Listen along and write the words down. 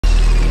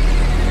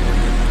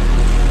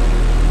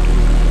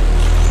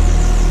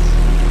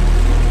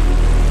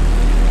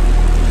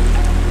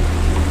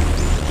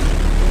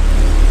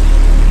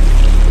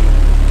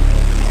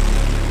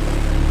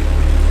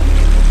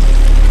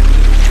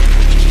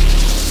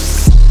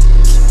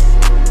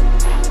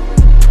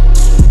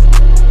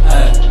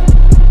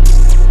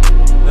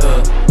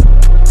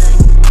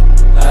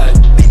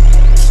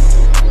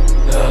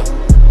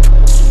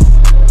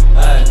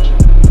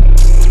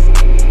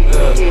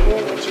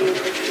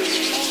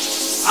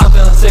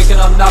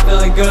I'm not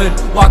feeling good.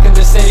 Walking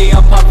the city,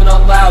 I'm pumping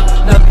on loud.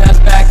 Nothing that's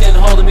back and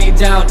holding me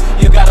down.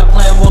 You got a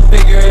plan, we'll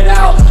figure it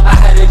out. I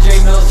had a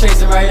dream, it was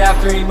chasing right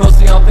after me.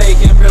 Mostly on fake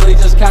and really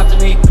just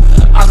captured me.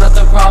 I'm not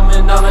the problem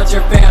and I'm not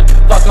your fan.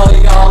 Fuck all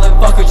y'all and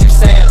fuck what you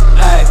saying.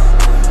 Ay,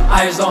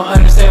 I just don't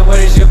understand what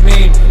does you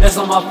mean. It's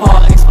not my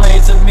fault, explain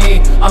it to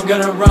me. I'm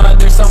gonna run,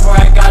 there's somewhere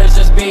I gotta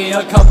just be.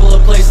 A couple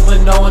of places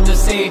with no one to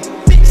see.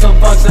 Some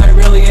fucks I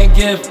really ain't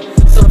give.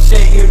 Some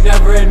shit you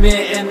never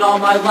admit. In all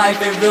my life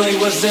it really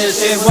was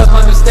this. It was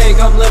my mistake,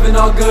 I'm living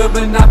all good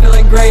but not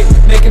feeling great.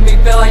 Making me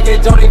feel like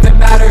it don't even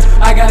matter.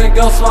 I gotta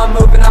go so I'm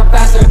moving out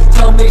faster.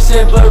 Tell me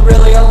shit but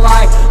really a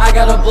lie. I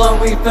got a blow,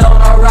 we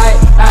feeling alright.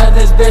 Out of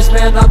this bitch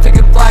man, I'm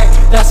taking flight.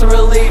 That's a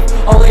relief,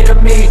 only to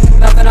me,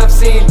 nothing I've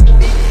seen.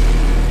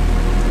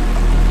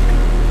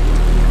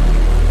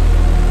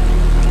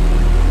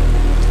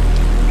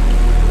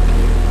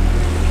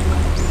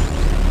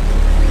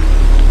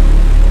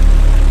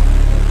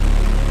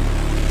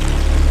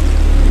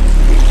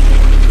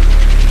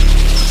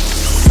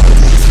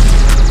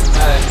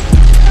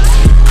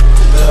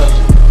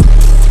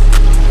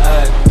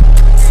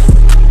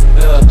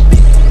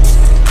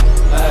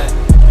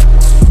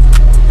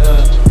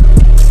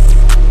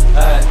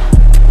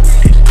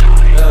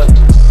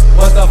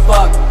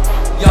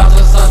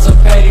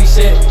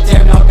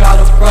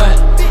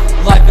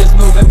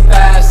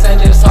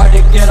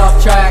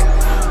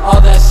 All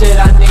that shit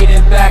I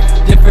needed back.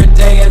 Different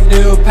day, a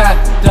new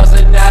path.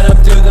 Doesn't add up,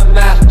 do the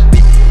math.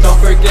 Don't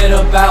forget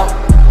about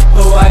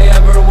who I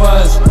ever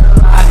was.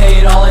 I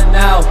hate all it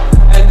now,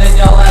 and then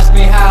y'all ask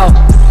me how.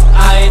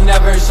 I ain't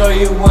never show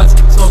you once.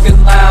 Smoking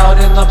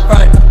loud in the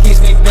front keeps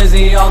me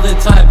busy all the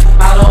time.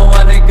 I don't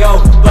wanna go,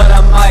 but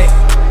I might.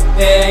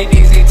 It ain't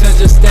easy to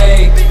just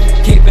stay.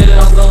 Keep it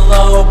on the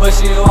low, but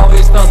you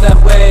always felt that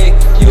way.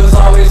 You was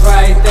always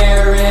right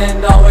there in